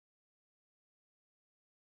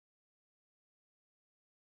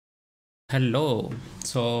Hello.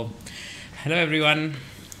 So, hello everyone.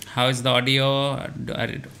 How is the audio?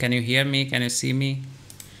 Can you hear me? Can you see me?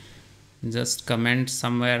 Just comment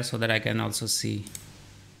somewhere so that I can also see.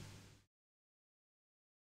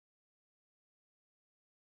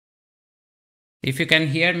 If you can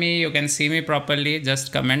hear me, you can see me properly,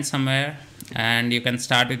 just comment somewhere and you can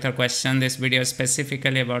start with your question. This video is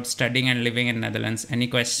specifically about studying and living in Netherlands. Any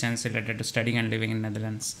questions related to studying and living in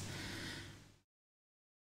Netherlands?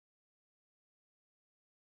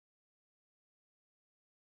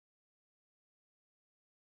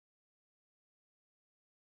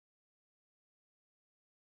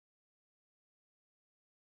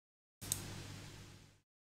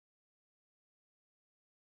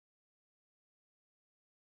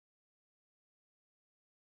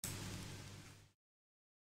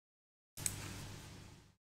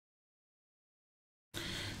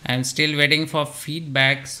 I'm still waiting for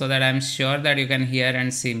feedback so that I'm sure that you can hear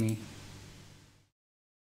and see me.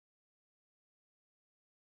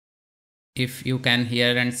 If you can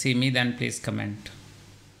hear and see me, then please comment.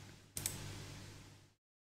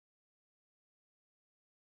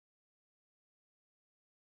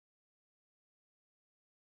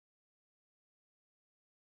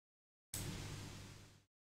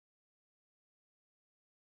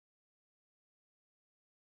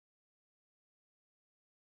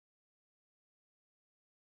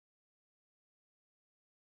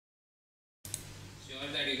 Sure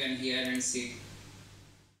that you can hear and see.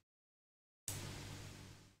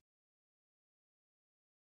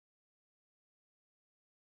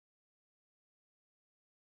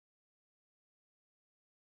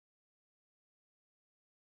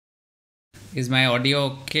 Is my audio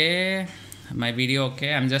okay? My video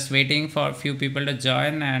okay? I'm just waiting for a few people to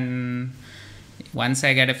join, and once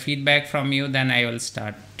I get a feedback from you, then I will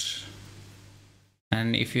start.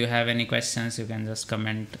 And if you have any questions, you can just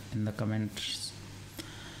comment in the comments.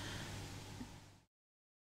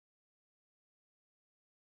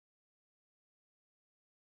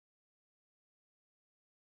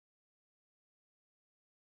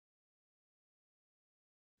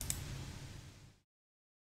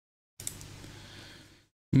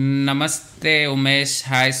 Namaste Umesh,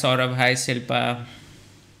 hi Saurabh, hi Shilpa.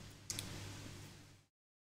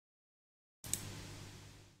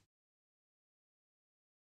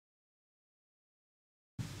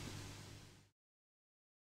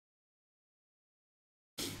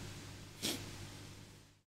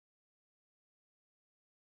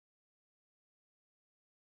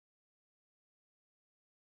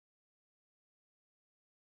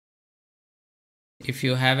 If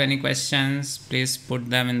you have any questions, please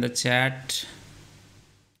put them in the chat.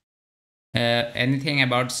 Anything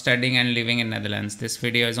about studying and living in Netherlands. This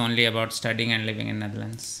video is only about studying and living in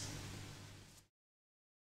Netherlands.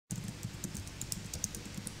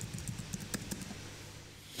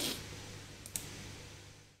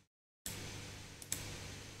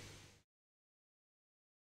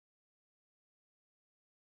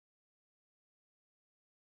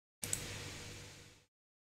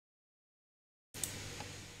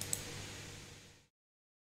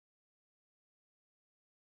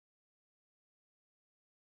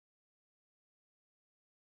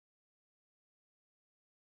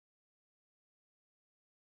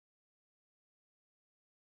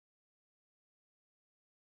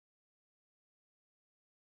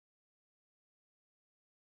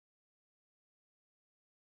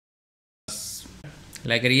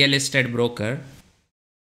 Like a real estate broker.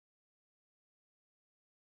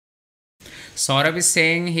 Saurabh is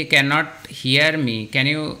saying he cannot hear me. Can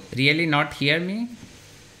you really not hear me?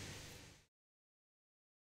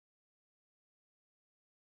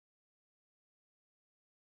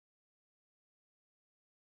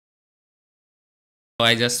 So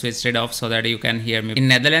I just switched it off so that you can hear me. In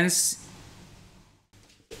Netherlands,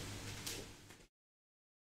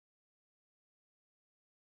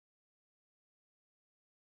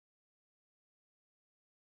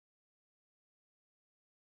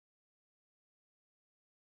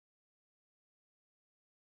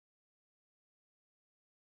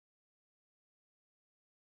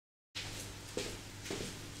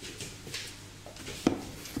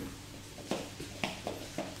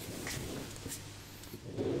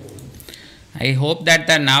 I hope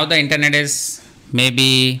that now the internet is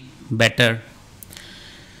maybe better.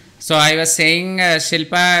 So I was saying,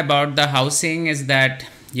 Shilpa, about the housing is that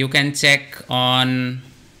you can check on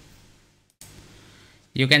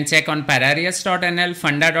pararius.nl,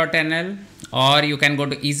 funda.nl, or you can go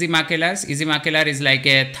to Easy Makelars. Easy Makelar is like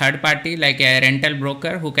a third party, like a rental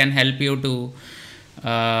broker who can help you to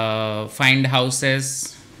find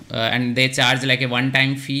houses, and they charge like a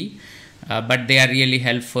one-time fee. but they are really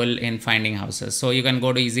helpful in finding houses. So you can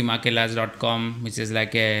go to easymarketlas.com, which is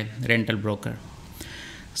like a rental broker.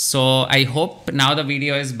 So I hope now the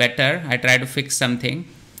video is better. I try to fix something.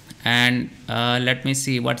 And let me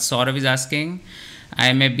see what Saurav is asking. I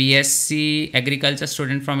am a BSc agriculture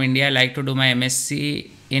student from India. I like to do my MSc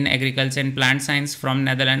in agriculture and plant science from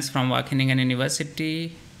Netherlands, from Wageningen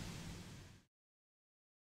University.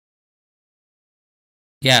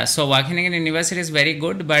 Yeah, so Wageningen University is very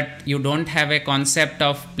good, but you don't have a concept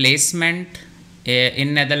of placement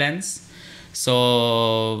in Netherlands.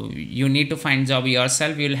 So you need to find job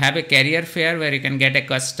yourself. You'll have a career fair where you can get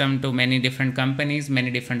accustomed to many different companies,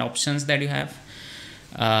 many different options that you have.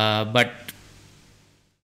 But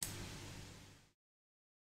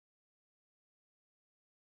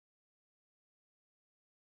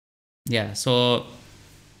yeah, so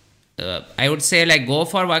I would say like go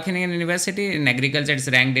for Wageningen University. In agriculture, it's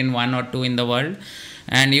ranked in 1 or 2 in the world.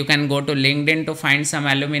 And you can go to LinkedIn to find some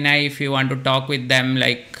alumni if you want to talk with them,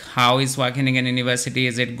 like how is Wageningen University,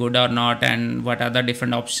 is it good or not, and what are the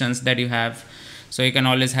different options that you have. So you can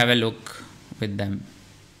always have a look with them.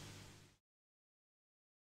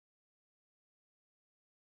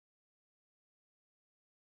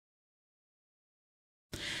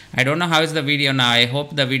 I don't know how is the video now. I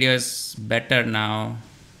hope the video is better now.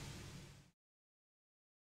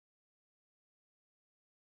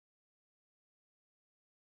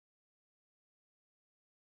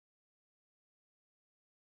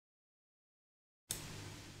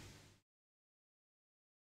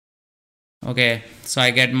 Okay, so I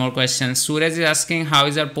get more questions. Suraj is asking, how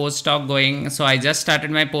is your postdoc going? So I just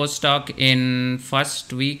started my postdoc in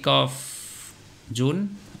first week of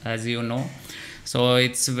June, as you know. So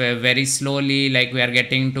it's very slowly, like we are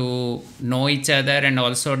getting to know each other and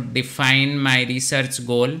also define my research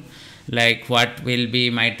goal, like what will be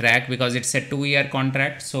my track, because it's a 2-year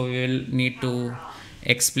contract. So we will need to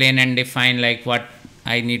explain and define like what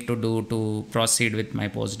I need to do to proceed with my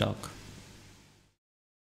postdoc.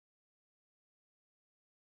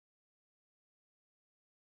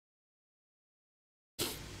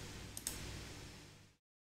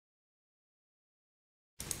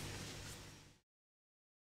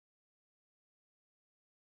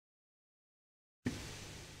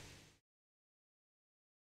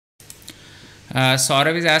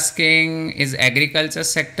 Saurav is asking, is agriculture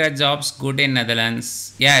sector jobs good in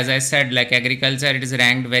Netherlands? Yeah, as I said, like agriculture, it is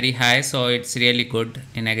ranked very high, so it's really good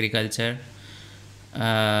in agriculture.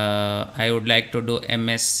 I would like to do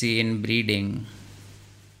MSc in breeding.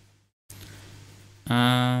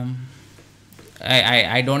 I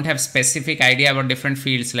don't have specific idea about different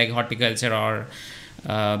fields like horticulture or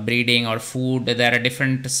breeding or food. There are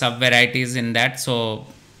different sub varieties in that. So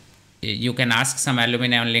you can ask some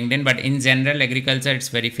alumni on LinkedIn, but in general, agriculture, it's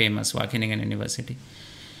very famous, Wageningen University.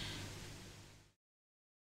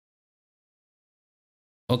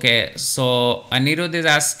 Okay, so Anirudh is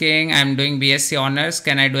asking, I'm doing BSc honors.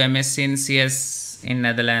 Can I do MSc in CS in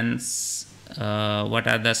Netherlands? What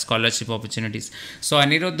are the scholarship opportunities? So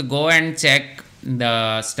Anirudh, go and check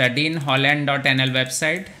the studyinholland.nl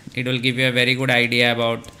website. It will give you a very good idea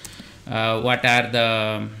about what are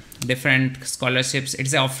the different scholarships.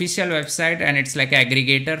 It's an official website and it's like an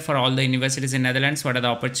aggregator for all the universities in Netherlands. What are the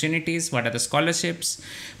opportunities? What are the scholarships?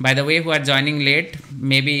 By the way, who are joining late,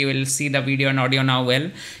 maybe you will see the video and audio now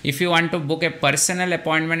well. If you want to book a personal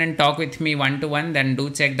appointment and talk with me one-to-one, then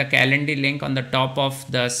do check the calendar link on the top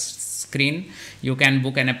of the screen. You can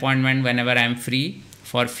book an appointment whenever I am free.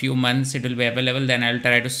 For a few months it will be available, then I'll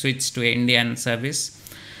try to switch to Indian service.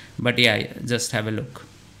 But yeah, just have a look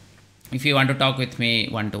if you want to talk with me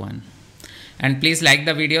one-to-one. And please like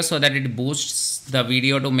the video so that it boosts the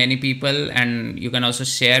video to many people, and you can also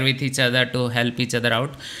share with each other to help each other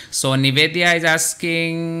out. So Nivedya is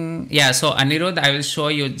asking, yeah, so Anirudh, I will show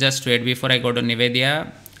you, just wait before I go to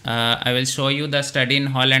Nivedya. I will show you the Study in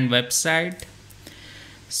Holland website.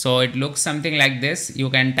 So it looks something like this. You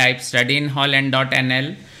can type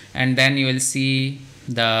studyinholland.nl and then you will see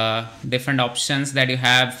the different options that you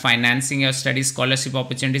have, financing your study, scholarship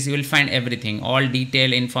opportunities. You will find everything, all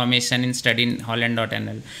detailed information in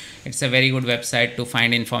studyinholland.nl. It's a very good website to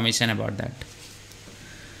find information about that.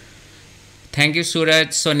 Thank you,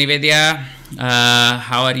 Suraj. So Nivedya,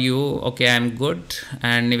 how are you? Okay, I'm good.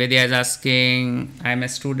 And Nivedya is asking, I'm a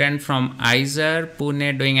student from ISER,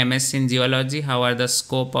 Pune, doing MSc in geology. How are the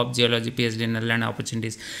scope of geology PhD in Netherlands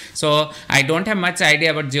opportunities? So I don't have much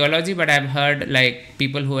idea about geology, but I've heard like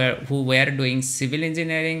people who were doing civil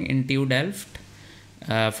engineering in TU Delft.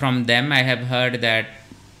 From them, I have heard that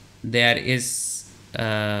there is.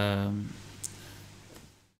 Am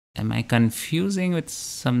I confusing with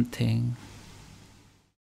something?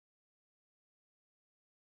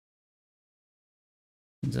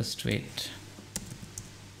 Just wait.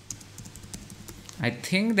 I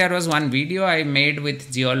think there was one video I made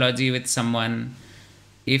with geology with someone,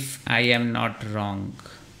 if I am not wrong.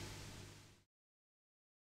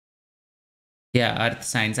 Yeah, earth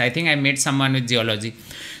science. I think I made someone with geology.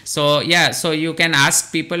 So yeah, so you can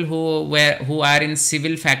ask people who are in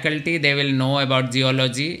civil faculty. They will know about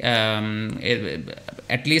geology.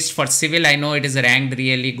 At least for civil, I know it is ranked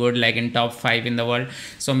really good, like in top 5 in the world.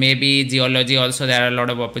 So maybe geology also there are a lot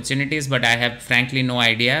of opportunities, but I have frankly no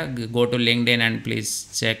idea. Go to LinkedIn and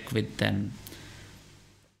please check with them.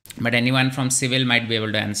 But anyone from civil might be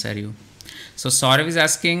able to answer you. So Saurav is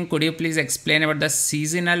asking, could you please explain about the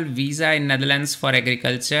seasonal visa in Netherlands for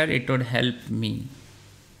agriculture? It would help me.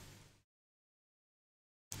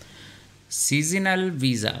 Seasonal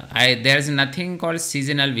visa. There's nothing called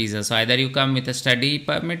seasonal visa. So either you come with a study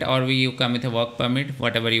permit or you come with a work permit,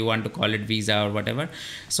 whatever you want to call it, visa or whatever.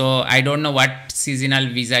 So I don't know what seasonal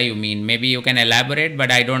visa you mean. Maybe you can elaborate,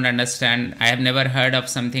 but I don't understand. I have never heard of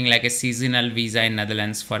something like a seasonal visa in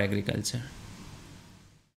Netherlands for agriculture.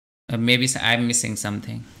 Maybe I'm missing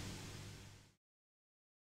something.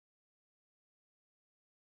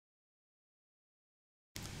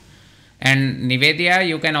 And Nivedya,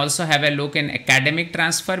 you can also have a look in academic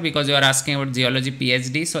transfer because you are asking about geology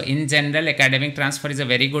PhD. So in general, academic transfer is a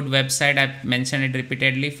very good website. I've mentioned it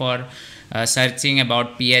repeatedly for searching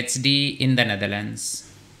about PhD in the Netherlands.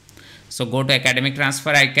 So go to academic transfer.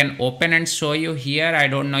 I can open and show you here. I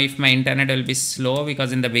don't know if my internet will be slow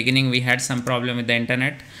because in the beginning we had some problem with the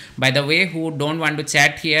internet. By the way, who don't want to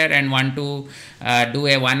chat here and want to do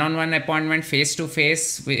a one-on-one appointment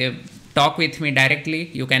face-to-face, talk with me directly,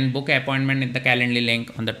 you can book an appointment in the Calendly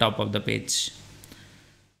link on the top of the page.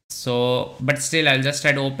 So, but still I'll just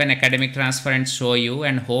try to open academic transfer and show you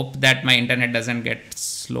and hope that my internet doesn't get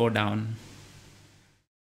slowed down.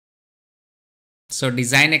 So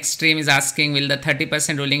Design Extreme is asking, will the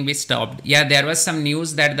 30% ruling be stopped? Yeah, there was some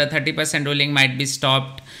news that the 30% ruling might be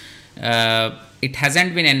stopped. It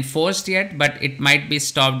hasn't been enforced yet, but it might be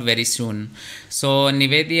stopped very soon. So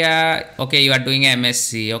Nivedya, okay, you are doing a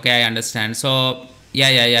MSc. Okay, I understand. So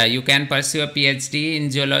yeah, you can pursue a PhD in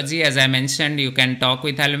geology. As I mentioned, you can talk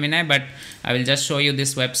with alumni, but I will just show you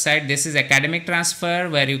this website. This is academic transfer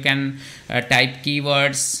where you can type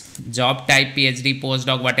keywords, job type, PhD,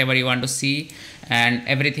 postdoc, whatever you want to see, and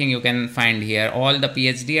everything you can find here. All the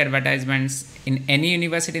PhD advertisements in any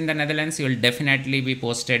university in the Netherlands, you will definitely be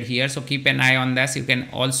posted here. So keep an eye on this. You can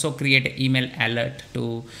also create an email alert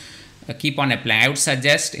to keep on applying. I would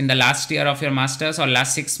suggest in the last year of your masters or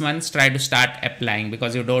last 6 months, try to start applying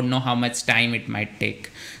because you don't know how much time it might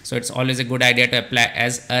take. So it's always a good idea to apply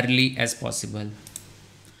as early as possible.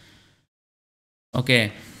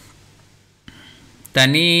 Okay.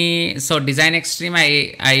 Tani, so Design Extreme,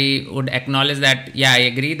 I would acknowledge that, yeah, I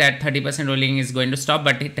agree that 30% ruling is going to stop,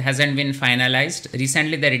 but it hasn't been finalized.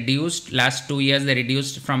 Recently, they reduced, last 2 years, they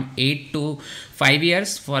reduced from 8 to 5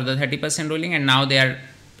 years for the 30% ruling, and now there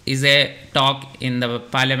is a talk in the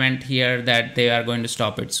parliament here that they are going to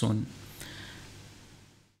stop it soon.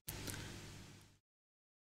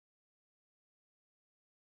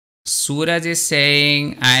 Suraj is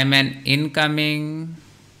saying, I am an incoming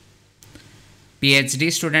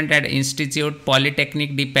PhD student at Institut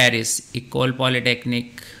Polytechnique de Paris, École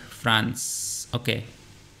Polytechnique, France. Okay.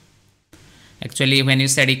 Actually, when you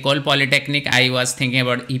said École Polytechnique, I was thinking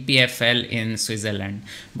about EPFL in Switzerland.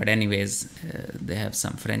 But anyways, they have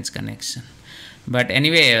some French connection. But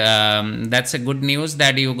anyway, that's a good news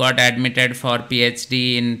that you got admitted for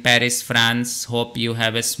PhD in Paris, France. Hope you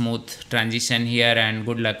have a smooth transition here and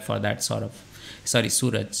good luck for that sort of. Sorry,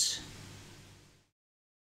 Suraj.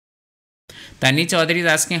 Tani Chaudhary is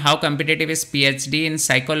asking, how competitive is PhD in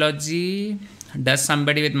psychology? Does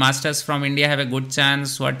somebody with masters from India have a good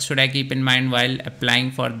chance? What should I keep in mind while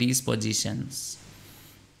applying for these positions?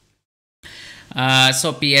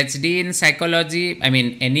 So PhD in psychology, I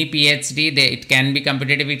mean any PhD, it can be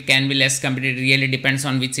competitive, it can be less competitive. It really depends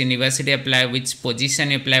on which university apply, which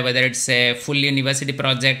position you apply, whether it's a full university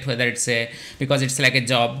project, whether it's because it's like a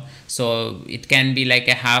job. So it can be like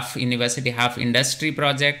a half university, half industry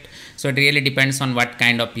project. So it really depends on what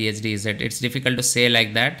kind of PhD is it. It's difficult to say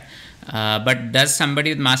like that. But does somebody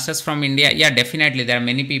with masters from India? Yeah, definitely. There are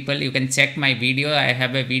many people. You can check my video. I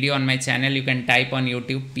have a video on my channel. You can type on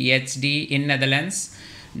YouTube PhD in Netherlands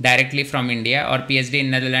directly from India or PhD in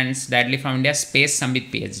Netherlands directly from India space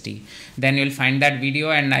SambitPhD. Then you'll find that video,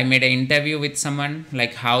 and I made an interview with someone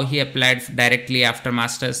like how he applied directly after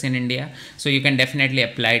masters in India. So you can definitely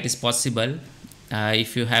apply. It is possible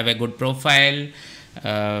if you have a good profile,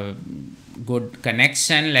 good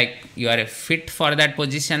connection, like you are a fit for that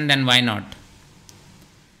position, then why not?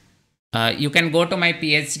 You can go to my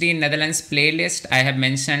PhD in Netherlands playlist. I have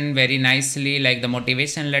mentioned very nicely like the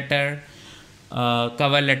motivation letter,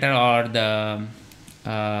 cover letter, or the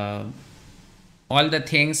all the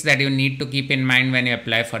things that you need to keep in mind when you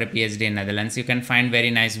apply for a PhD in Netherlands. You can find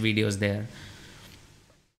very nice videos there.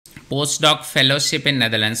 Postdoc fellowship in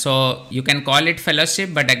Netherlands. So you can call it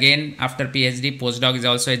fellowship, but again, after PhD, postdoc is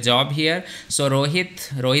also a job here. So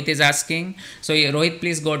Rohit is asking. So Rohit,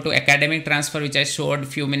 please go to academic transfer, which I showed a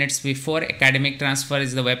few minutes before. Academic transfer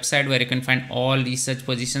is the website where you can find all research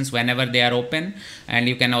positions whenever they are open. And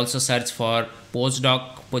you can also search for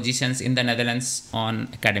postdoc positions in the Netherlands on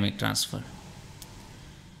academic transfer.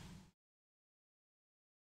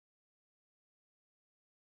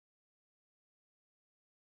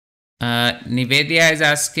 Nivedia is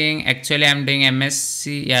asking, actually I'm doing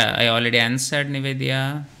MSc. Yeah, I already answered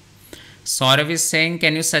Nivedia. Saurav is saying,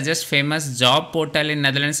 can you suggest famous job portal in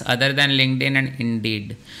Netherlands other than LinkedIn and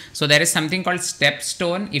Indeed? So there is something called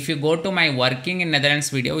Stepstone. If you go to my working in Netherlands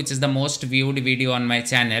video, which is the most viewed video on my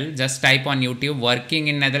channel, just type on YouTube working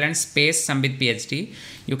in Netherlands space SambitPhD.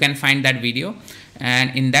 You can find that video.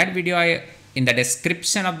 And in that video, in the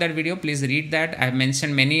description of that video, please read that. I have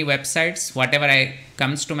mentioned many websites. Whatever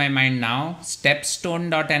comes to my mind now,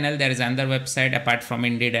 stepstone.nl, there is another website apart from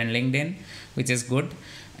Indeed and LinkedIn, which is good.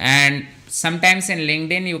 And sometimes in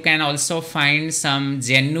LinkedIn, you can also find some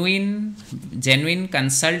genuine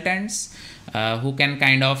consultants who can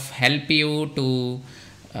kind of help you to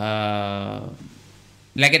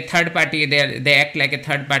like a third party. They act like a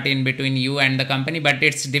third party in between you and the company, but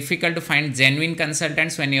it's difficult to find genuine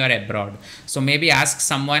consultants when you are abroad. So maybe ask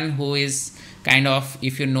someone who is kind of,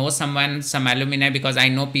 if you know someone, some alumni, because I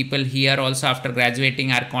know people here also after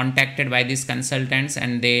graduating are contacted by these consultants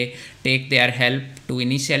and they take their help to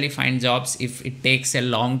initially find jobs if it takes a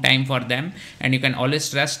long time for them, and you can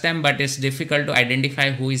always trust them, but it's difficult to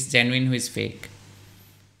identify who is genuine, who is fake.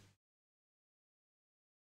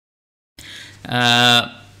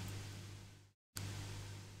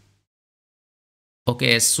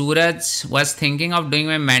 Okay, Suraj was thinking of doing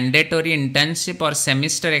a mandatory internship or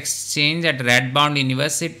semester exchange at Radboud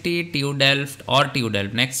University, TU Delft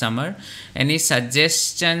next summer. Any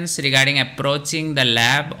suggestions regarding approaching the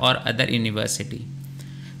lab or other university?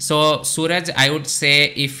 So Suraj, I would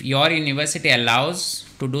say if your university allows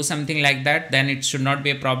to do something like that, then it should not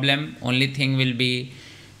be a problem. Only thing will be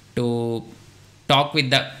to talk with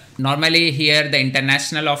the, normally here the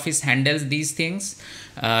international office handles these things.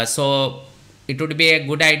 So it would be a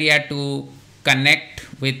good idea to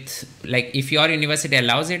connect with, like if your university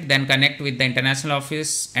allows it, then connect with the international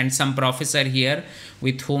office and some professor here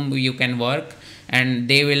with whom you can work, and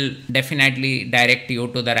they will definitely direct you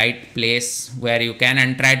to the right place where you can,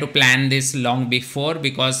 and try to plan this long before,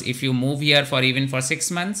 because if you move here for even for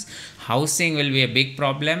 6 months, housing will be a big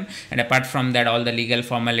problem, and apart from that all the legal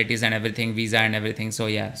formalities and everything, visa and everything. So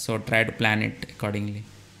yeah, so try to plan it accordingly.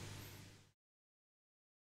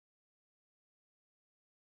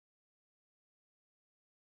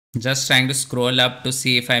 Just trying to scroll up to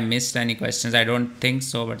see if I missed any questions. I don't think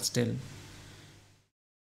so, but still.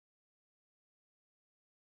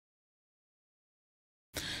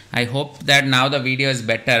 I hope that now the video is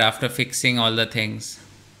better after fixing all the things.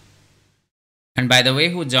 And by the way,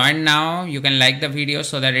 who joined now, you can like the video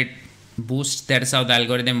so that it boosts. That's how the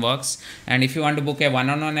algorithm works. And if you want to book a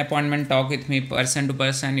one-on-one appointment, talk with me person to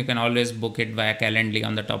person, you can always book it via Calendly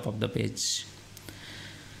on the top of the page.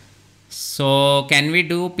 So can we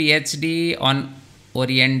do PhD on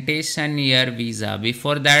orientation year visa?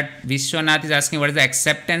 Before that, Vishwanath is asking what is the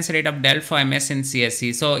acceptance rate of Delft for MS in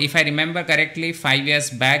CSE. So if I remember correctly, 5 years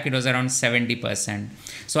back it was around 70%.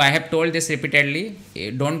 So I have told this repeatedly,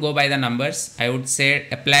 don't go by the numbers. I would say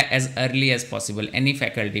apply as early as possible. Any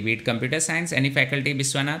faculty, be it computer science, any faculty,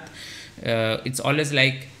 Vishwanath, it's always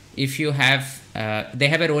like, if you have they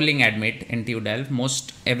have a rolling admit in TU Delft.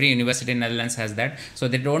 Most every university in Netherlands has that. So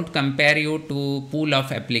they don't compare you to pool of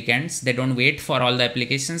applicants. They don't wait for all the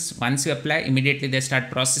applications. Once you apply, immediately they start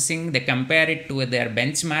processing. They compare it to their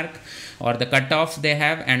benchmark or the cutoff they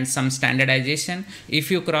have and some standardization. If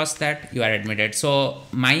you cross that, you are admitted. So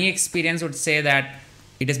my experience would say that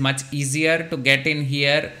it is much easier to get in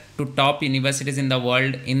here to top universities in the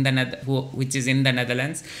world which is in the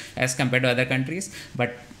Netherlands as compared to other countries.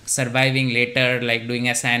 But surviving later, like doing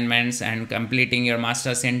assignments and completing your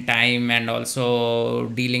masters in time and also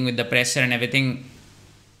dealing with the pressure and everything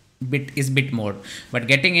is bit more, but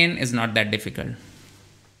getting in is not that difficult.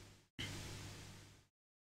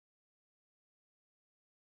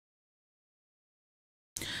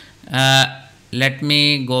 Let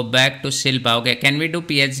me go back to Shilpa. Okay, can we do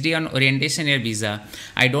PhD on orientation year visa?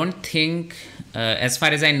 I don't think as far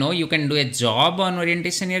as I know, you can do a job on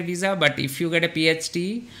orientation year visa, but if you get a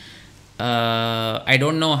PhD, I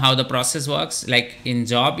don't know how the process works. Like in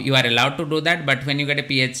job, you are allowed to do that, but when you get a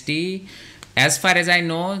PhD, as far as I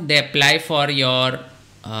know, they apply for your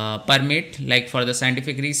permit, like for the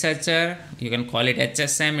scientific researcher. You can call it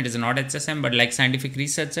HSM. It is not HSM, but like scientific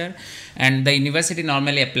researcher, and the university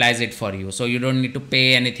normally applies it for you, so you don't need to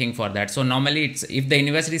pay anything for that. So normally, it's if the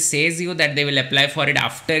university says you that they will apply for it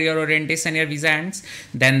after your orientation year visa ends,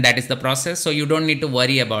 then that is the process. So you don't need to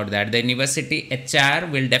worry about that. The university HR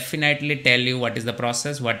will definitely tell you what is the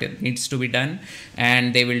process, what it needs to be done,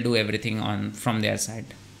 and they will do everything on from their side.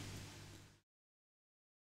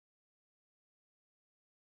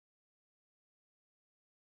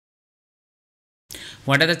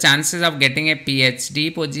 What are the chances of getting a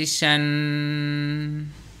PhD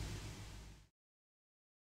position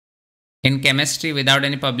in chemistry without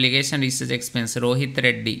any publication research expense? Rohit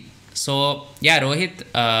Reddy. So yeah, Rohit,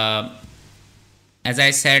 as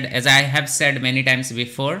I have said many times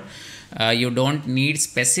before, you don't need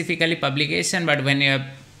specifically publication, but when you have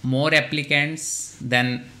more applicants,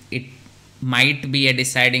 then it might be a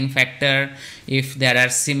deciding factor. If there are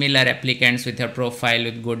similar applicants with your profile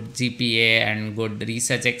with good GPA and good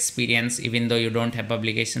research experience, even though you don't have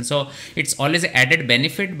publication, so it's always an added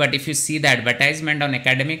benefit. But if you see the advertisement on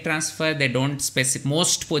academic transfer, they don't specify.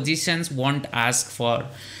 Most positions won't ask for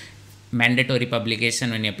mandatory publication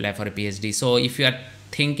when you apply for a PhD. So if you are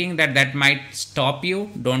thinking that that might stop you,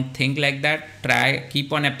 don't think like that.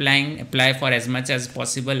 Keep on apply for as much as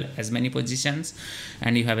possible, as many positions,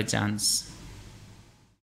 and you have a chance.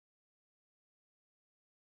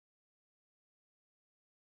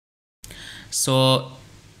 So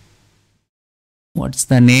what's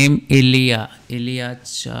the name? Ilya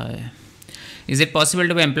Chai. Is it possible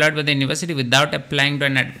to be employed by the university without applying to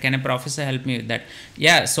an can a professor help me with that?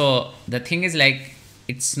 Yeah, so the thing is, like,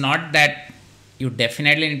 it's not that you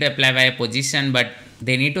definitely need to apply by a position, but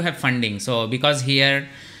they need to have funding. So because here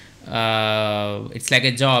it's like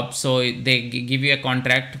a job, so they give you a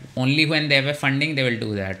contract. Only when they have a funding they will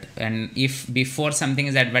do that. And if before something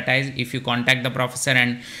is advertised, if you contact the professor,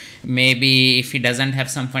 and maybe if he doesn't have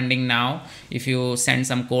some funding now, if you send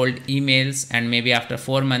some cold emails, and maybe after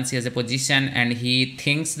 4 months he has a position and he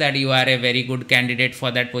thinks that you are a very good candidate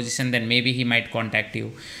for that position, then maybe he might contact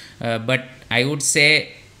you. But I would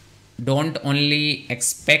say don't only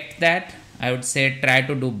expect that. I would say try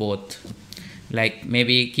to do both. Like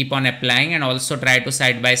maybe keep on applying and also try to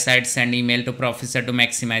side by side send email to professor to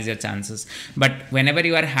maximize your chances. But whenever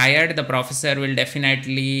you are hired, the professor will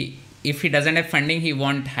definitely, if he doesn't have funding, he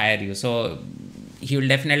won't hire you. So he will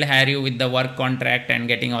definitely hire you with the work contract and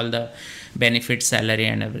getting all the benefits, salary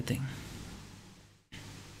and everything.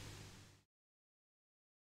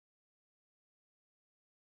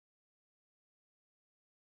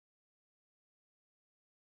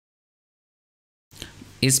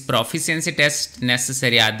 Is proficiency test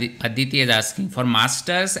necessary? Aditi is asking. For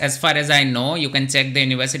masters, as far as I know, you can check the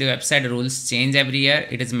university website. Rules change every year.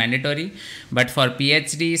 It is mandatory. But for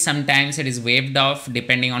PhD, sometimes it is waived off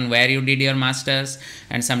depending on where you did your masters.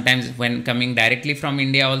 And sometimes when coming directly from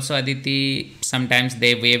India also, Aditi, sometimes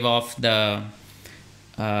they waive off the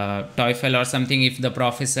TOEFL or something if the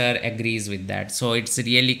professor agrees with that. So it's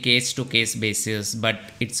really case to case basis, but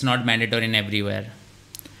it's not mandatory in everywhere.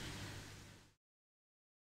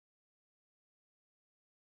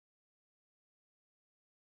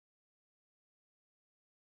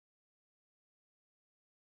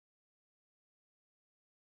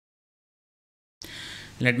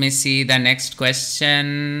 Let me see the next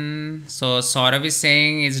question. So Saurav is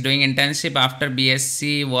saying is doing internship after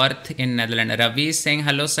BSc Worth in Netherlands. Ravi is saying,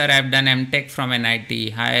 hello sir, I've done MTech from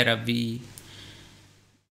NIT. Hi Ravi.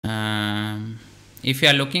 If you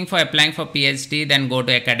are looking for applying for PhD, then go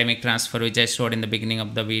to academic transfer, which I showed in the beginning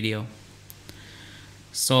of the video.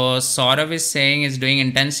 So Saurav is saying is doing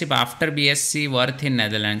internship after BSc Worth in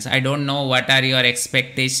Netherlands. I don't know what are your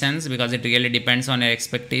expectations, because it really depends on your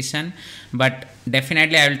expectation. But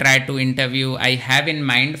definitely I will try to interview. I have in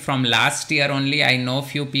mind from last year only. I know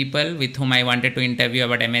few people with whom I wanted to interview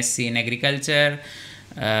about MSc in agriculture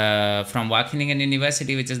from Wageningen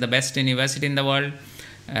University, which is the best university in the world.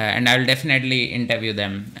 And I will definitely interview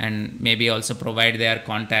them and maybe also provide their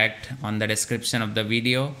contact on the description of the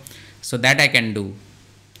video. So that I can do.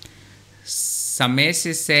 Samesh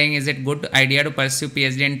is saying, is it good idea to pursue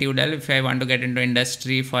PhD in TUDEL if I want to get into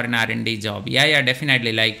industry for an R&D job? Yeah,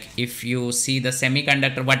 definitely. Like if you see the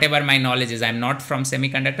semiconductor, whatever my knowledge is, I'm not from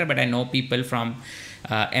semiconductor, but I know people from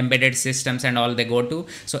embedded systems and all they go to.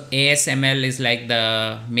 So ASML is like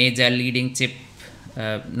the major leading chip,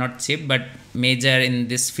 not chip, but major in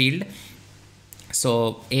this field.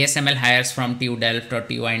 So ASML hires from TU Delft or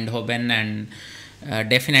TU Eindhoven, and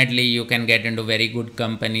definitely you can get into very good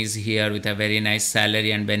companies here with a very nice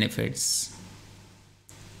salary and benefits.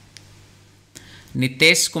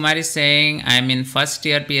 Nitesh Kumar is saying, I'm in first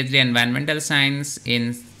year PhD Environmental Science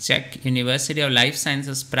in Czech University of Life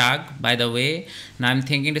Sciences Prague. By the way, now I'm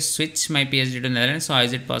thinking to switch my PhD to Netherlands. So how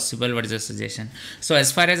is it possible? What is the suggestion? So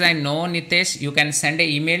as far as I know, Nitesh, you can send an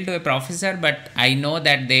email to a professor, but I know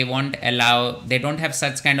that they won't allow, they don't have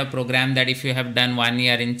such kind of program that if you have done 1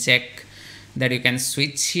 year in Czech, that you can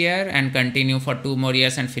switch here and continue for 2 more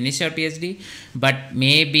years and finish your PhD. But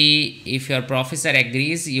maybe if your professor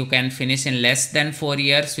agrees, you can finish in less than 4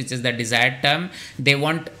 years, which is the desired term. They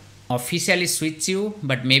won't officially switch you,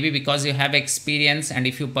 but maybe because you have experience and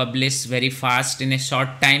if you publish very fast in a short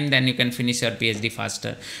time, then you can finish your PhD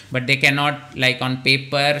faster. But they cannot, like on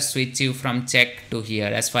paper, switch you from Czech to here,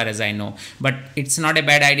 as far as I know. But it's not a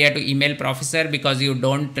bad idea to email professor, because you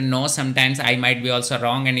don't know, sometimes I might be also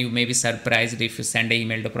wrong, and you may be surprised if you send an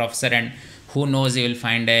email to professor, and who knows, you will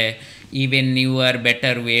find a even newer,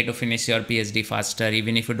 better way to finish your PhD faster,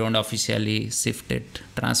 even if you don't officially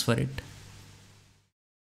transfer it.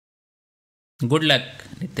 Good luck,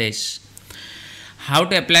 Nitesh. How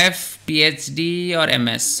to apply PhD or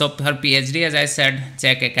MS? So for PhD, as I said,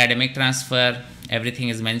 check academic transfer. Everything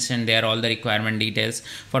is mentioned there, all the requirement details.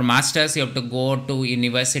 For masters, you have to go to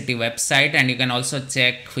university website, and you can also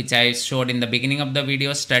check, which I showed in the beginning of the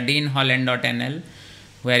video, studyinholland.nl,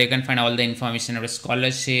 where you can find all the information about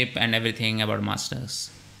scholarship and everything about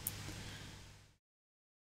masters.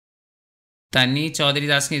 Tani Chaudhary is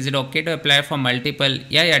asking, is it okay to apply for multiple?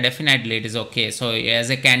 Yeah, definitely it is okay. So as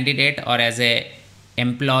a candidate or as a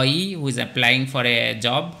employee who is applying for a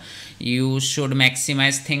job, you should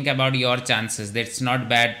maximize, think about your chances. That's not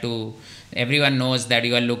bad to, everyone knows that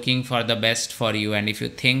you are looking for the best for you, and if you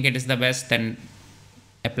think it is the best, then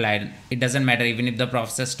apply. It doesn't matter, even if the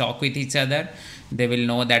professors talk with each other, they will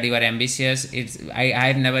know that you are ambitious.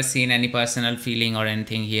 I've never seen any personal feeling or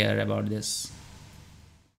anything here about this.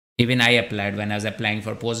 Even I applied when I was applying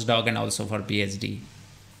for postdoc and also for PhD.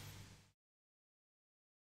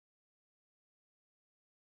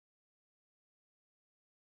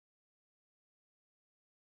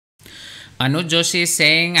 Anuj Joshi is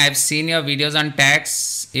saying, I've seen your videos on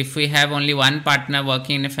tax. If we have only one partner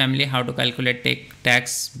working in a family, how to calculate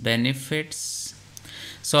tax benefits?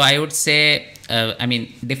 So I would say,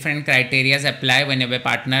 different criteria apply when you have a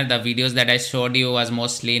partner. The videos that I showed you was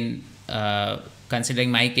mostly in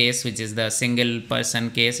considering my case, which is the single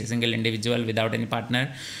person case, a single individual without any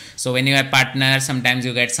partner. So when you have partner, sometimes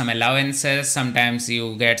you get some allowances, sometimes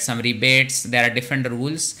you get some rebates. There are different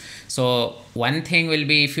rules. So one thing will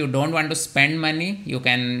be, if you don't want to spend money, you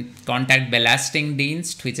can contact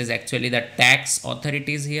Belastingdienst, which is actually the tax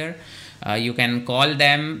authorities here. You can call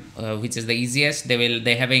them, which is the easiest.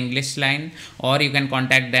 They have an English line, or you can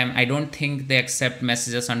contact them. I don't think they accept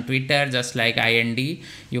messages on Twitter, just like IND.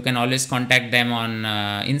 You can always contact them on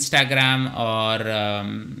Instagram or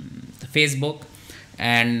Facebook,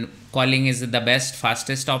 and calling is the best,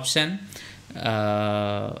 fastest option.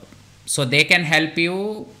 So they can help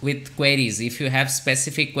you with queries if you have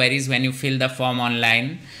specific queries when you fill the form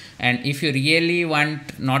online. And if you really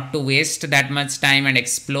want not to waste that much time and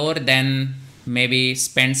explore, then maybe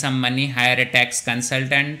spend some money, hire a tax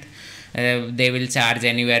consultant. They will charge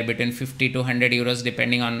anywhere between 50 to 100 euros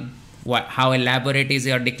depending on how elaborate is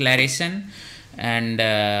your declaration.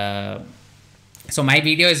 And so my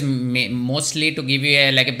video is mostly to give you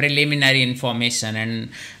a preliminary information, and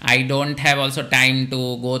I don't have also time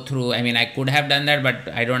to go through. I mean, I could have done that, but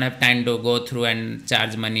I don't have time to go through and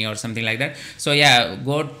charge money or something like that. So yeah,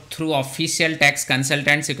 go through official tax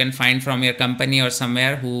consultants you can find from your company or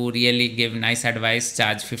somewhere who really give nice advice,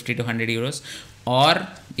 charge 50 to 100 euros. Or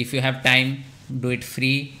if you have time, do it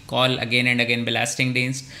free. Call again and again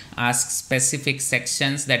Belastingdienst, ask specific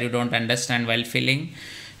sections that you don't understand while filling,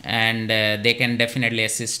 and they can definitely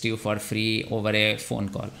assist you for free over a phone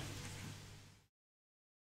call.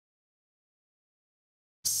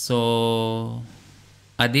 So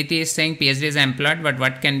Aditi is saying PhD is employed, but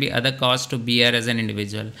what can be other costs to bear as an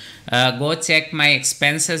individual? Go check my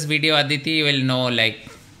expenses video, Aditi. You will know, like,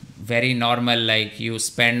 very normal, like you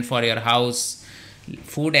spend for your house,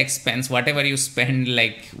 food expense, whatever you spend,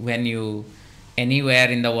 like when you anywhere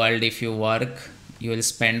in the world, if you work, you will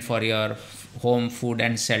spend for your home, food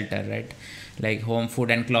and shelter, right? Like home,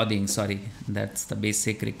 food and clothing, sorry, that's the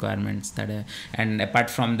basic requirements that and apart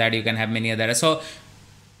from that you can have many other. So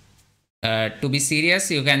To be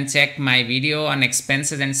serious, you can check my video on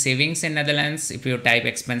expenses and savings in Netherlands. If you type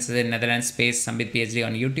expenses in Netherlands space SambitPhD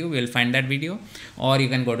on YouTube, you will find that video. Or you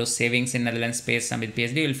can go to savings in Netherlands space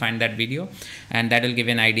SambitPhD, you will find that video. And that will give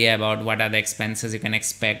you an idea about what are the expenses you can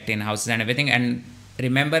expect in houses and everything. And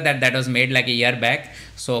remember that that was made like a year back.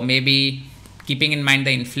 So maybe keeping in mind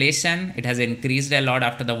the inflation, it has increased a lot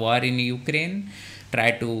after the war in Ukraine.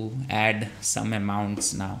 Try to add some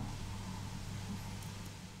amounts now.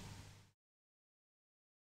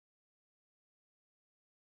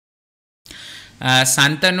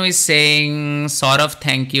 Santanu is saying, Saurav,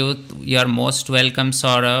 thank you. You're most welcome,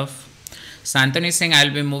 Saurav. Santanu is saying,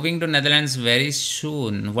 I'll be moving to Netherlands very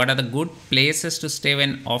soon. What are the good places to stay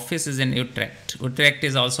when office is in Utrecht? Utrecht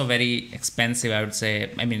is also very expensive, I would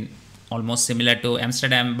say. I mean, almost similar to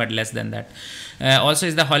Amsterdam, but less than that. Also,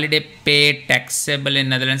 is the holiday pay taxable in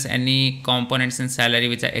Netherlands? Any components in salary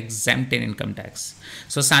which are exempt in income tax?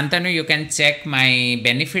 So Santanu, you can check my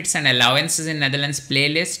benefits and allowances in Netherlands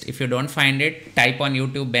playlist. If you don't find it, type on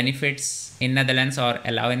YouTube benefits in Netherlands or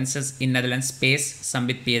allowances in Netherlands space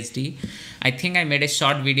SambitPhD. I think I made a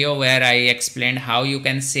short video where I explained how you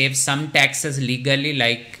can save some taxes legally,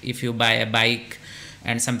 like if you buy a bike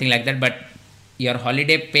and something like that, but your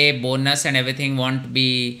holiday pay, bonus and everything won't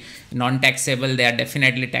be non-taxable. They are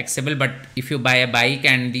definitely taxable, but if you buy a bike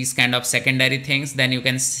and these kind of secondary things, then you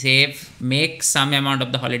can make some amount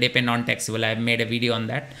of the holiday pay non-taxable. I've made a video on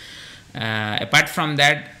that. Apart from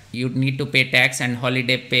that, you need to pay tax, and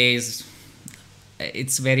holiday pay is,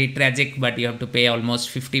 it's very tragic, but you have to pay almost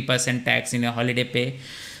 50% tax in your holiday pay.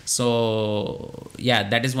 So yeah,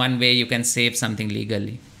 that is one way you can save something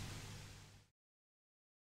legally.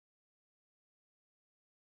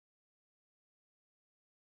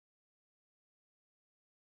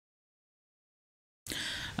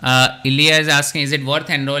 Ilya is asking, is it worth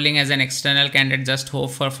enrolling as an external candidate, just hope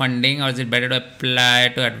for funding, or is it better to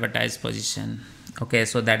apply to advertise position? Okay,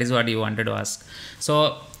 so that is what you wanted to ask.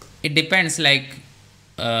 So it depends, like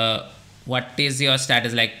what is your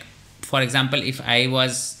status. Like, for example, if I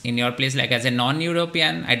was in your place, like as a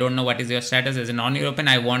non-European, I don't know what is your status. As a non-European,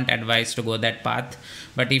 I won't advise to go that path.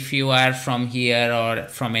 But if you are from here or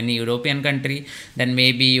from any European country, then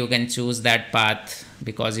maybe you can choose that path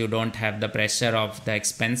because you don't have the pressure of the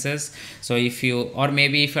expenses. So if you, or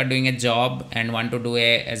maybe if you are doing a job and want to do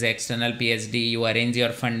as an external PhD, you arrange your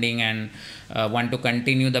funding and want to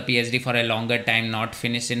continue the PhD for a longer time, not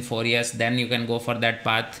finish in 4 years, then you can go for that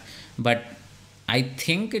path. But I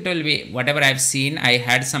think it will be, whatever I've seen, I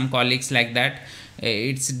had some colleagues like that.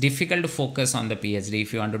 It's difficult to focus on the PhD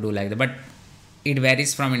if you want to do like that. But it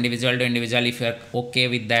varies from individual to individual. If you're okay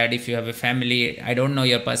with that, if you have a family, I don't know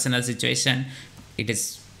your personal situation, it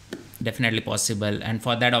is definitely possible. And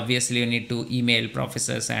for that, obviously, you need to email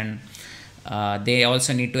professors, and they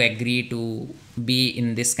also need to agree to be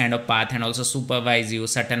in this kind of path and also supervise you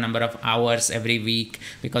certain number of hours every week,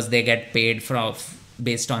 because they get paid from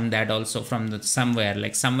based on that also from the somewhere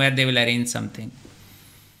they will arrange something.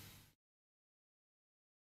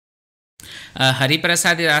 Hari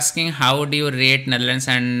Prasad is asking, how do you rate Netherlands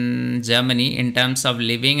and Germany in terms of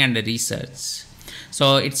living and research?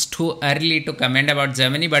 So it's too early to comment about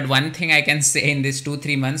Germany, but one thing I can say in these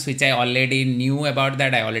 2-3 months, which I already knew about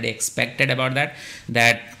that, I already expected about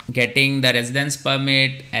that getting the residence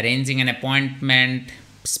permit, arranging an appointment,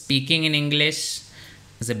 speaking in English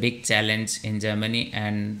is a big challenge in Germany,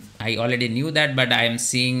 and I already knew that, but I am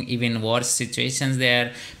seeing even worse situations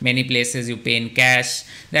there. Many places you pay in cash.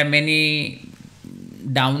 There are many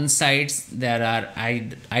downsides. There are,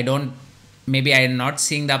 I don't, maybe I am not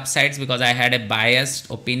seeing the upsides because I had a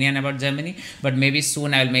biased opinion about Germany, but maybe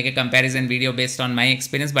soon I will make a comparison video based on my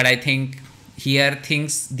experience. But I think here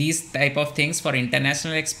these type of things for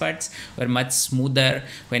international experts were much smoother.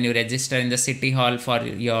 When you register in the city hall for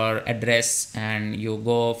your address and you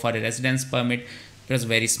go for a residence permit, it was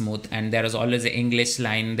very smooth, and there was always an English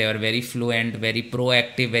line. They were very fluent, very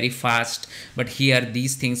proactive, very fast. But here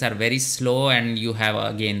these things are very slow, and you have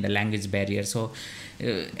again the language barrier. So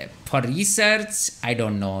for research, I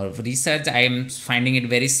don't know. Research, I am finding it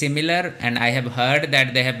very similar, and I have heard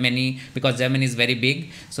that they have many, because Germany is very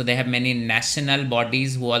big, so they have many national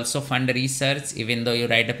bodies who also fund research, even though you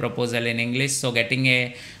write a proposal in English. So getting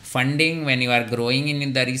a funding when you are growing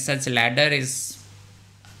in the research ladder is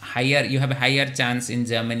higher. You have a higher chance in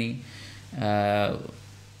Germany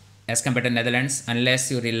as compared to Netherlands, unless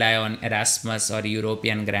you rely on Erasmus or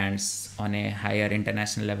European grants on a higher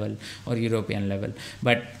international level or European level.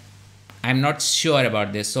 But I'm not sure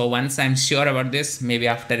about this. So once I'm sure about this, maybe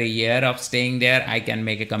after a year of staying there, I can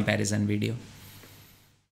make a comparison video.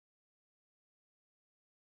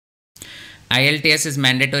 IELTS is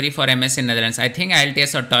mandatory for MS in Netherlands. I think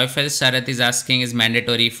IELTS or TOEFL, Sharath is asking, is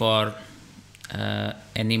mandatory for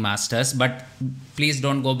any masters, but please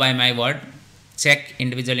don't go by my word. Check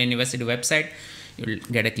individual university website, you'll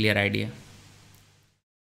get a clear idea.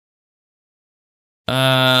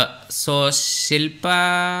 So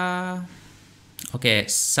Shilpa, okay,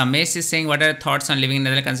 Samesh is saying, what are your thoughts on living in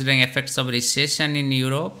Netherlands considering effects of recession in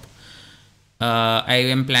Europe? I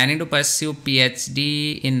am planning to pursue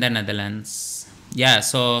PhD in the Netherlands. Yeah,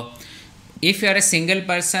 so if you are a single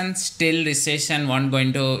person, still recession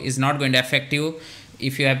is not going to affect you.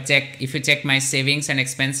 If you check my savings and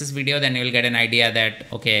expenses video, then you will get an idea that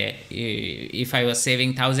okay, if I was saving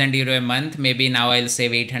 1,000 euro a month, maybe now I'll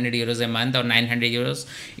save 800 euros a month or 900 euros.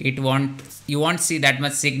 You won't see that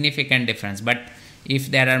much significant difference. But if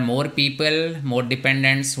there are more people, more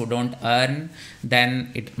dependents who don't earn,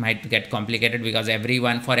 then it might get complicated, because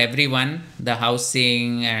for everyone the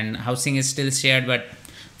housing is still shared, but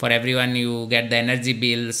for everyone you get the energy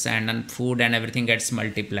bills and food and everything gets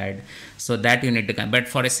multiplied. So that you need to come. But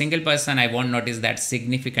for a single person, I won't notice that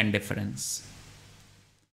significant difference,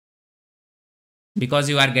 because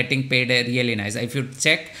you are getting paid a really nice. If you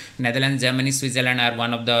check, Netherlands, Germany, Switzerland are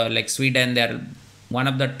one of the, like Sweden, they're one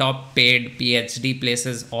of the top paid PhD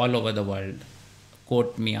places all over the world.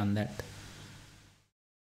 Quote me on that.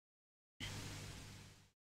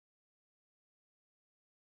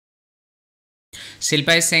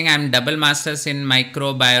 Shilpa is saying, I'm double masters in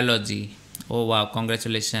microbiology. Oh wow,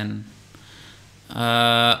 congratulations.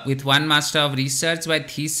 With one master of research by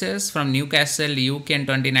thesis from Newcastle, UK in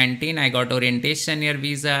 2019. I got orientation year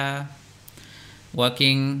visa,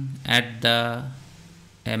 working at the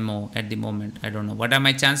MO at the moment. I don't know. What are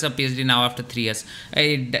my chances of PhD now after 3 years?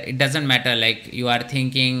 It doesn't matter. Like, you are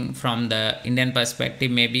thinking from the Indian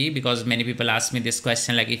perspective, maybe, because many people ask me this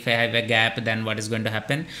question, like, if I have a gap, then what is going to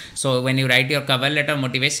happen? So when you write your cover letter,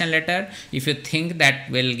 motivation letter, if you think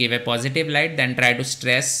that will give a positive light, then try to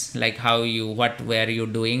stress like what were you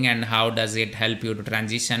doing and how does it help you to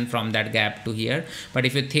transition from that gap to here. But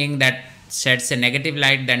if you think that sheds a negative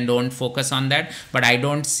light, then don't focus on that. But I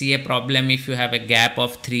don't see a problem if you have a gap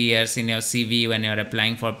of 3 years in your CV when you're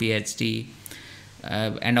applying for PhD.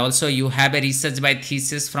 And also you have a research by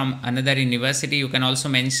thesis from another university. You can also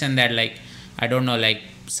mention that, like, I don't know, like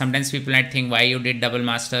sometimes people might think why you did double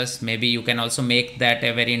masters. Maybe you can also make that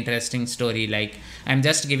a very interesting story. Like, I'm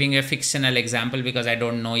just giving you a fictional example because I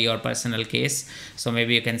don't know your personal case. So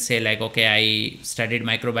maybe you can say like, okay, I studied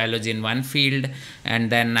microbiology in one field and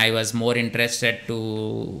then I was more interested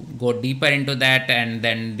to go deeper into that and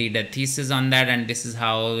then did a thesis on that, and this is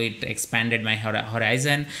how it expanded my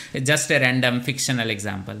horizon. It's just a random fictional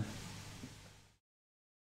example.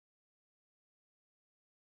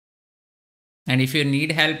 And if you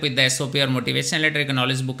need help with the SOP or motivation letter, you can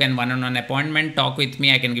always book an one-on-one appointment, talk with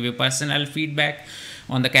me. I can give you personal feedback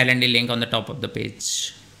on the Calendly link on the top of the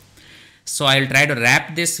page. So I'll try to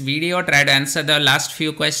wrap this video, try to answer the last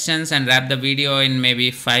few questions and wrap the video in maybe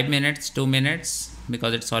 5 minutes, 2 minutes,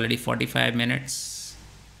 because it's already 45 minutes.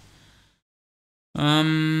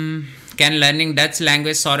 Can learning Dutch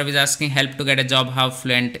language, Saurav is asking, help to get a job? How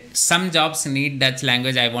fluent? Some jobs need Dutch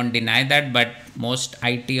language, I won't deny that, but most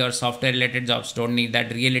IT or software related jobs don't need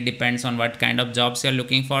that. Really depends on what kind of jobs you're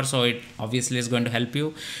looking for, so it obviously is going to help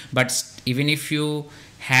you. But even if you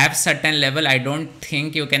have certain level, I don't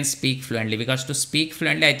think you can speak fluently, because to speak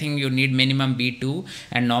fluently I think you need minimum B2,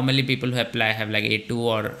 and normally people who apply have like A2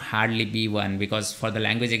 or hardly B1, because for the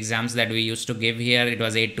language exams that we used to give here it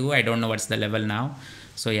was A2. I don't know what's the level now.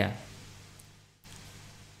 So yeah.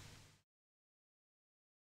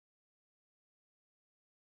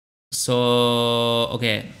 So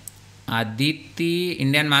okay, Aditi,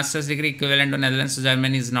 Indian master's degree equivalent to Netherlands to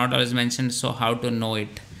Germany is not always mentioned, so how to know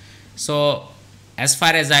it? So as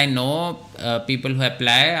far as I know, people who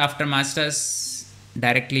apply after masters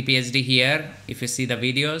directly PhD here, if you see the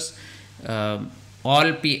videos,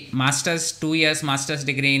 all masters, 2 years masters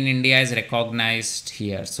degree in India is recognized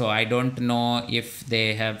here. So I don't know if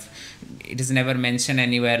they have, it is never mentioned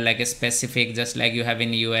anywhere like a specific, just like you have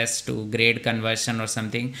in US to grade conversion or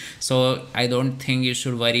something. So I don't think you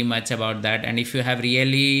should worry much about that. And if you have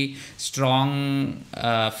really strong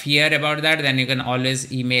fear about that, then you can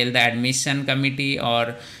always email the admission committee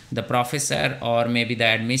or the professor or maybe the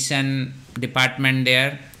admission department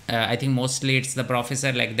there. I think mostly it's the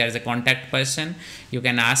professor, like there's a contact person. You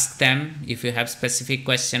can ask them if you have specific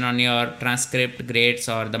question on your transcript, grades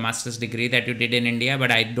or the master's degree that you did in India,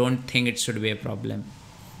 but I don't think it should be a problem.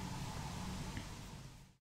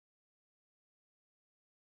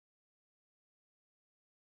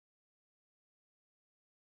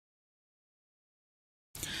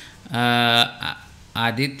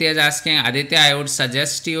 Aditya is asking, Aditya, I would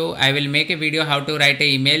suggest you, I will make a video how to write an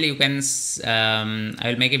email. You can, I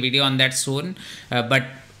will make a video on that soon. But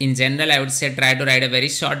in general, I would say try to write a very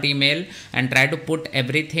short email and try to put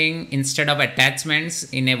everything instead of attachments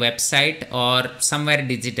in a website or somewhere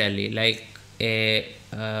digitally, like a,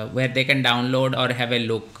 where they can download or have a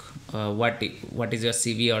look. What is your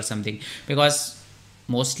CV or something, because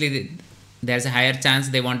mostly there's a higher chance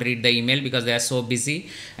they won't read the email because they are so busy,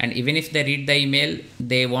 and even if they read the email,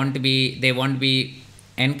 they won't be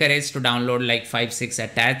encouraged to download like 5-6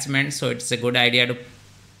 attachments. So it's a good idea to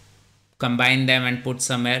combine them and put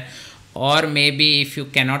somewhere. Or maybe if you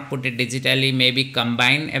cannot put it digitally, maybe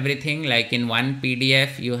combine everything, like in one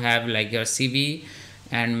PDF you have like your CV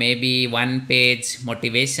and maybe one page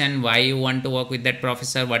motivation, why you want to work with that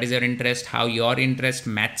professor, what is your interest, how your interest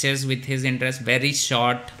matches with his interest. Very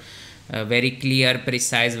short, very clear,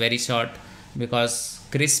 precise, very short, because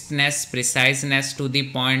crispness, preciseness, to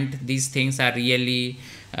the point, these things are really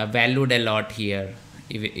valued a lot here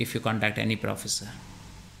if you contact any professor.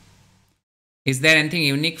 Is there anything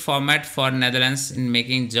unique format for Netherlands in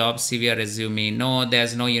making job CV or resume? No,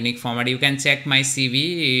 there's no unique format. You can check my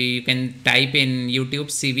CV. You can type in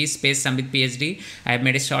YouTube CV space SambitPhD. I have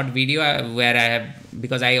made a short video where I have,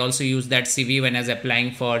 because I also use that CV when I was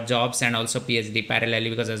applying for jobs and also PhD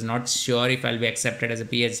parallelly, because I was not sure if I'll be accepted as a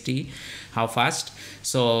PhD, how fast.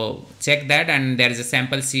 So check that, and there is a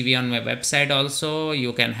sample CV on my website also.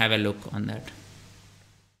 You can have a look on that.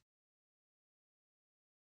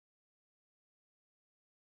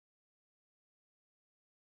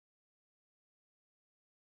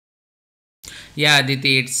 Yeah,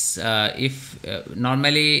 Aditi, it's if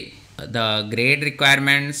normally the grade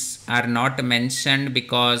requirements are not mentioned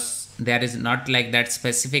because there is not like that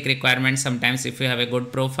specific requirement. Sometimes if you have a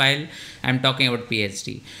good profile, I'm talking about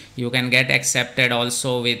PhD, you can get accepted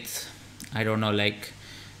also with, I don't know, like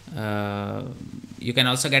you can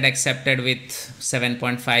also get accepted with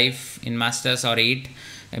 7.5 in masters or 8.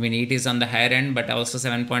 I mean, 8 is on the higher end, but also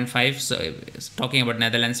 7.5. So talking about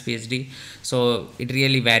Netherlands PhD. So it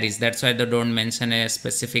really varies. That's why they don't mention a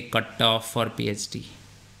specific cutoff for PhD.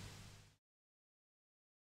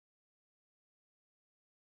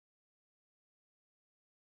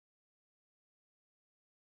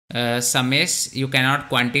 Samesh, you cannot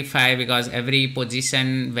quantify because every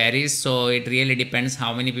position varies. So it really depends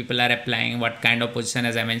how many people are applying, what kind of position,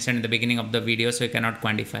 as I mentioned in the beginning of the video. So you cannot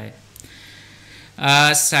quantify.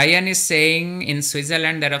 Sayan is saying in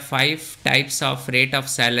Switzerland there are 5 types of rate of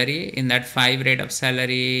salary. In that 5 rate of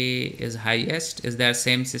salary is highest. Is there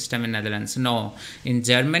same system in Netherlands? No. In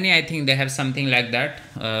Germany, I think they have something like that.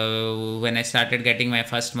 When I started getting my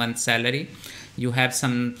first month's salary, you have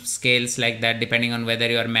some scales like that depending on whether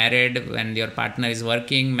you are married and your partner is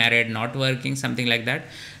working, married, not working, something like that.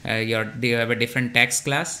 You have a different tax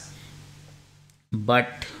class, but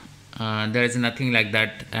there is nothing like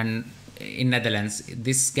that. And in Netherlands,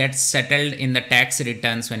 this gets settled in the tax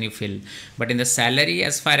returns when you fill, but in the salary,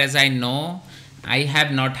 as far as I know, I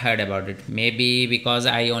have not heard about it. Maybe because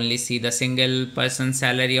I only see the single person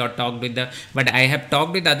salary or talked with the, but I have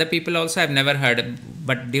talked with other people also. I've never heard,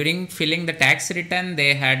 but during filling the tax return,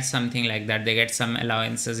 they had something like that. They get some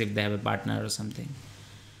allowances if they have a partner or something.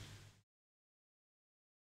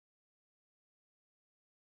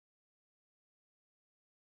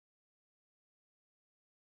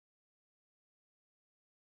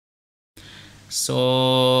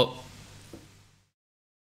 So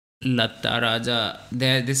Lata Raja,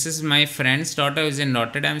 there. This is my friend's daughter who is in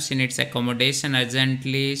Rotterdam. She needs accommodation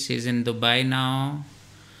urgently. She's in Dubai now.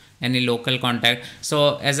 Any local contact?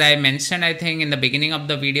 So as I mentioned, I think in the beginning of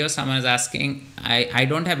the video, someone is asking. I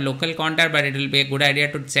don't have local contact, but it will be a good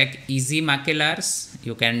idea to check Easy Maculars.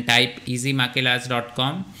 You can type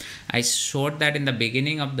easymaculars.com. I showed that in the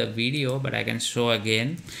beginning of the video, but I can show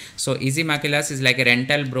again. So Easy Maculars is like a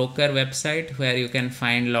rental broker website where you can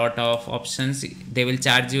find lot of options. They will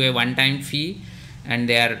charge you a one-time fee, and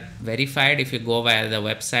they are verified if you go via the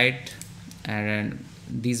website. And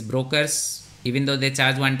these brokers, even though they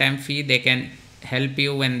charge one-time fee, they can help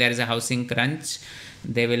you when there is a housing crunch.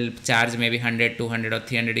 They will charge maybe 100, 200 or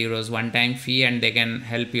 300 euros one-time fee, and they can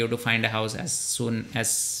help you to find a house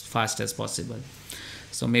as fast as possible.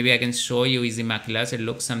 So maybe I can show you Easy Maculars. It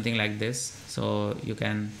looks something like this. So you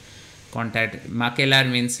can contact. Macular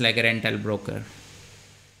means like a rental broker.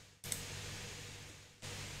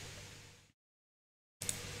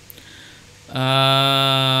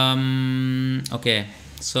 Okay,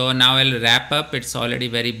 so now I'll wrap up. It's already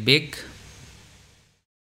very big.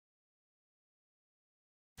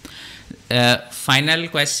 Final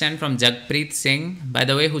question from Jagpreet Singh, by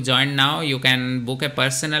the way, who joined now. You can book a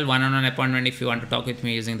personal one-on-one appointment if you want to talk with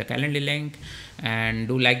me using the Calendly link, and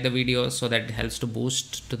do like the video so that it helps to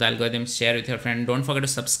boost to the algorithm. Share with your friend. Don't forget to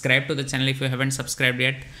subscribe to the channel if you haven't subscribed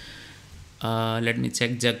yet. Let me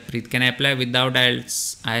check. Jagpreet, can I apply without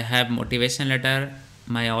IELTS? I have motivation letter,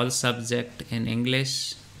 my all subject in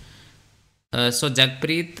English. So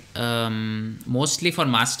Jagpreet, mostly for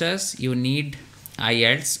masters you need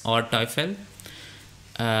IELTS or TOEFL,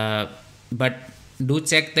 but do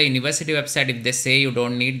check the university website. If they say you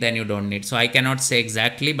don't need, then you don't need. So I cannot say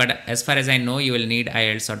exactly, but as far as I know, you will need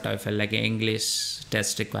IELTS or TOEFL, like an English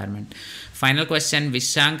test requirement. Final question,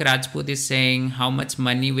 Vishank Rajput is saying how much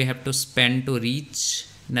money we have to spend to reach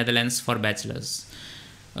Netherlands for bachelors.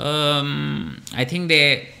 I think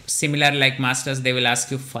they similar like masters, they will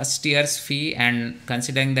ask you first year's fee, and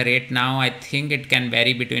considering the rate now, I think it can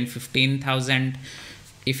vary between 15,000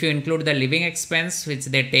 if you include the living expense which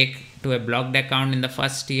they take to a blocked account in the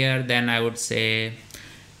first year. Then I would say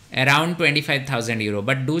around 25,000 euro,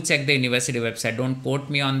 but do check the university website. Don't quote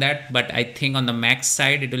me on that, but I think on the max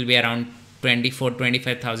side it will be around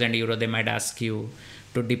 25,000 euro. They might ask you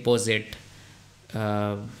to deposit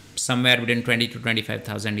somewhere between 20 to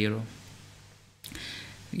 25,000 euro.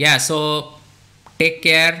 Yeah, so take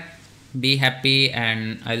care, be happy,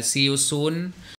 and I'll see you soon.